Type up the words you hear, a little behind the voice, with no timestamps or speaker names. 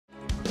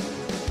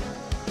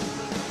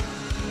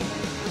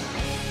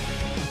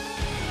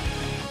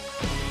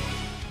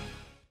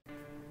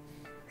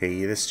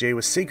Hey, this is Jay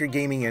with Sacred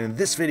Gaming, and in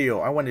this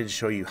video I wanted to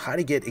show you how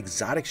to get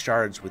exotic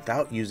shards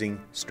without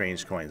using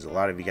strange coins. A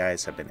lot of you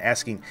guys have been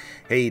asking,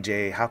 hey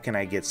Jay, how can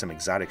I get some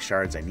exotic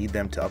shards? I need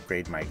them to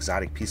upgrade my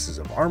exotic pieces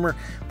of armor,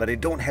 but I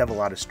don't have a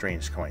lot of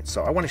strange coins.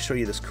 So I want to show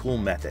you this cool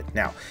method.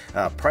 Now,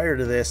 prior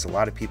to this, a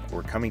lot of people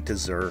were coming to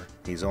Xur.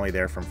 He's only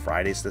there from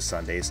Fridays to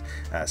Sundays,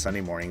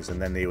 Sunday mornings,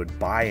 and then they would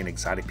buy an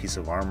exotic piece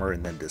of armor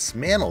and then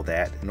dismantle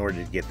that in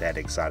order to get that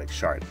exotic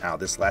shard. Now,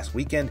 this last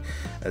weekend,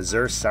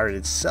 Xur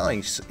started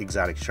selling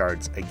exotic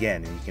shards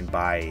again, and you can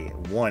buy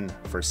one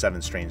for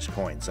 7 strange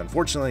coins.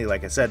 Unfortunately,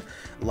 like I said,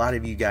 a lot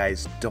of you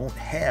guys don't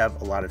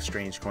have a lot of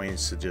strange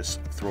coins to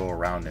just throw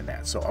around in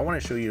that. So I want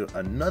to show you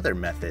another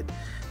method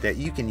that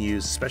you can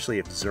use, especially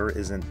if Xur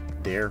isn't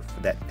there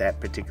for that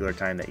particular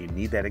time that you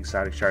need that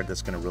exotic shard.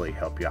 That's going to really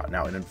help you out.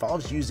 Now, it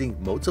involves using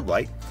motes of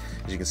light.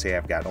 As you can see,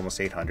 I've got almost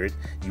 800.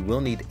 You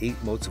will need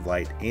 8 motes of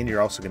light, and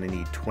you're also going to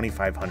need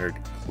 2500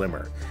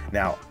 glimmer.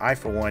 Now, I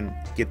for one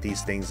get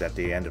these things at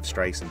the end of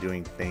strikes and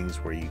doing things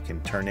where you can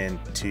turn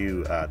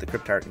into the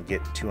crypt heart and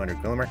get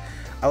 200 glimmer.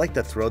 I like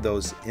to throw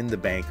those in the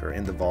bank or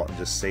in the vault and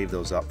just save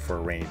those up for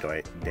a rainy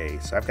day.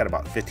 So I've got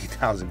about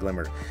 50,000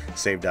 glimmer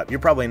saved up. You're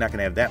probably not going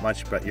to have that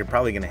much, but you're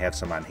probably going to have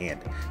some on hand.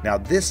 Now,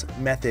 this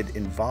method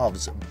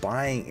involves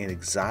buying an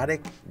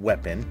exotic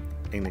weapon,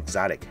 an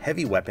exotic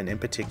heavy weapon in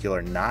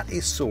particular, not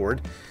a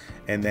sword,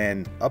 and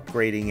then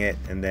upgrading it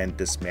and then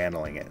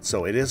dismantling it.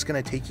 So it is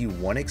going to take you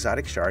 1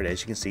 exotic shard,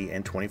 as you can see,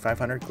 and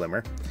 2500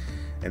 glimmer.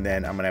 And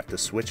then I'm going to have to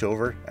switch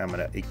over. I'm going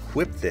to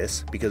equip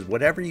this, because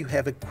whatever you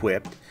have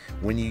equipped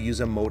when you use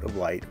a mote of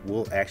light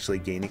will actually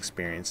gain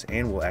experience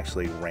and will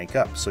actually rank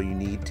up. So you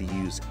need to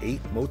use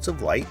 8 motes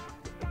of light.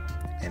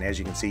 And as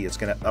you can see, it's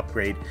going to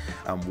upgrade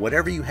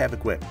whatever you have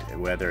equipped,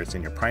 whether it's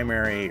in your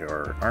primary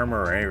or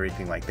armor or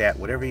everything like that.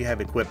 Whatever you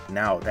have equipped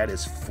now, that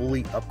is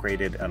fully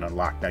upgraded and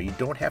unlocked. Now, you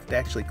don't have to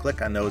actually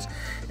click on those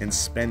and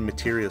spend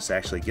materials to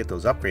actually get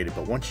those upgraded.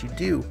 But once you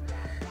do,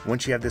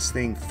 once you have this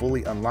thing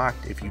fully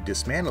unlocked, if you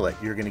dismantle it,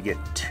 you're going to get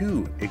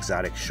 2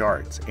 exotic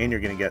shards, and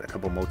you're going to get a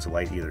couple motes of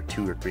light, either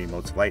 2 or 3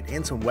 motes of light,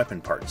 and some weapon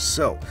parts.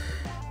 So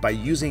by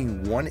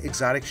using 1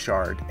 exotic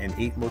shard and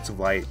 8 motes of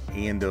light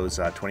and those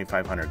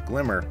 2500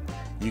 glimmer,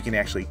 you can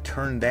actually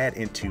turn that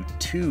into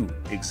 2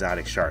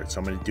 exotic shards. So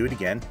I'm going to do it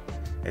again.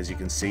 As you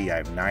can see, I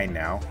have 9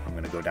 now. I'm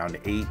going to go down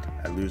to 8.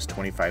 I lose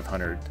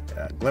 2500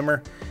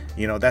 glimmer.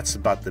 You know, that's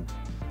about the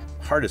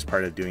hardest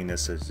part of doing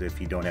this, is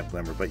if you don't have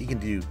glimmer, but you can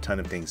do a ton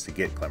of things to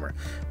get glimmer.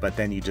 But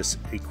then you just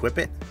equip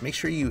it. Make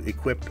sure you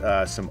equip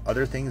some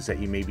other things that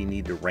you maybe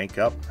need to rank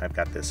up. I've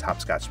got this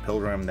hopscotch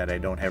pilgrim that I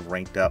don't have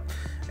ranked up,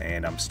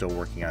 and I'm still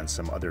working on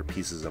some other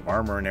pieces of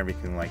armor and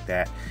everything like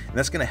that, and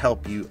that's going to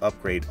help you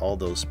upgrade all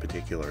those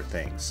particular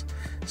things.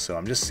 So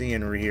I'm just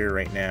seeing here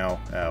right now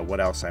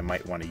what else I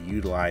might want to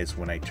utilize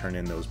when I turn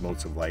in those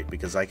motes of light,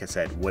 because like I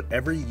said,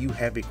 whatever you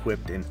have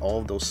equipped in all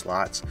of those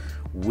slots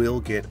will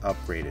get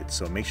upgraded.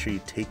 So make sure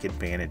you take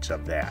advantage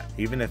of that,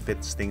 even if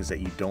it's things that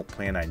you don't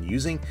plan on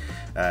using.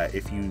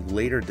 If you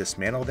later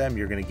dismantle them,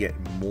 you're going to get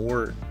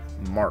more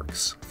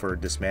marks for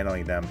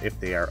dismantling them if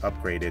they are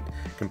upgraded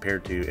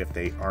compared to if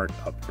they aren't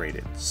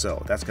upgraded.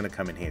 So that's going to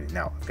come in handy.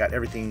 Now, I've got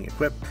everything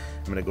equipped.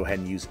 I'm going to go ahead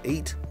and use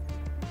 8,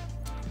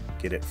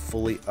 get it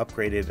fully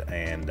upgraded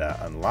and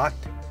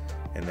unlocked,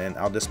 and then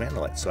I'll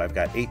dismantle it. So I've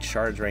got 8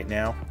 shards right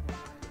now.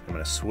 I'm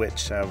going to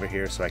switch over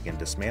here so I can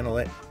dismantle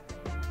it,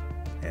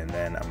 and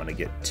then I'm going to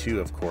get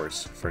 2, of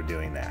course, for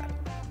doing that.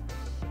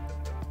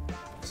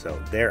 So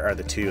there are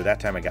the 2. That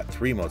time I got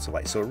 3 motes of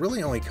light. So it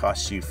really only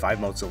costs you 5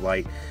 motes of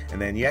light,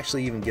 and then you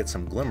actually even get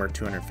some glimmer,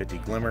 250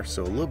 glimmer,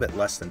 so a little bit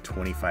less than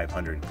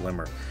 2500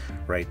 glimmer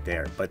right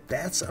there. But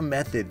that's a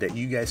method that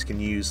you guys can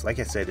use. Like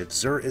I said, if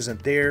Xur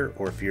isn't there,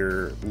 or if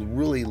you're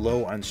really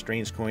low on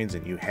strange coins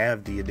and you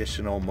have the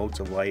additional motes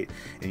of light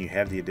and you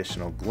have the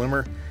additional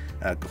glimmer,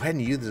 go ahead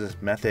and use this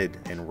method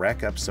and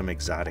rack up some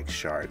exotic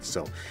shards.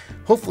 So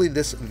hopefully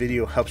this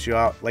video helps you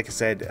out. Like I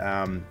said,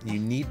 you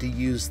need to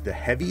use the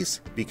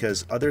heavies,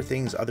 because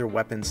other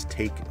weapons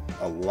take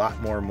a lot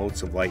more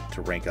motes of light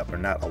to rank up, or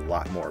not a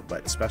lot more,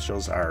 but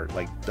specials are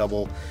like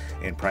double,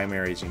 and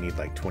primaries you need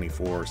like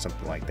 24 or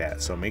something like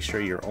that. So make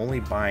sure you're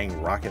only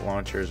buying rocket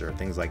launchers or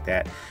things like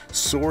that.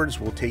 Swords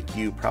will take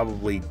you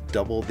probably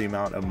double the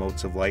amount of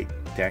motes of light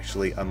to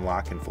actually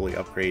unlock and fully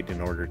upgrade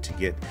in order to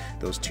get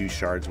those 2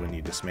 shards when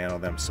you dismantle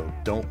them. So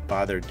don't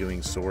bother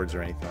doing swords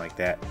or anything like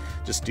that.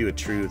 Just do a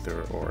truth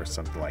or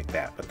something like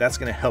that. But that's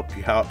going to help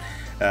you out.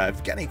 If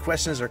you've got any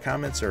questions or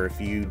comments, or if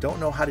you don't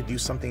know how to do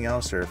something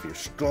else, or if you're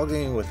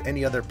struggling with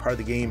any other part of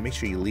the game, make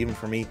sure you leave them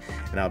for me,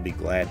 and I'll be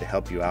glad to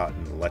help you out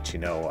and let you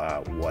know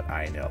what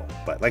I know.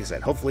 But like I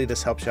said, hopefully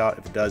this helps you out.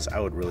 If it does,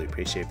 I would really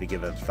appreciate if you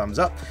give it a thumbs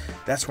up.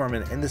 That's where I'm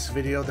going to end this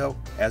video, though.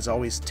 As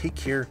always, take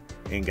care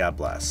and God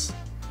bless.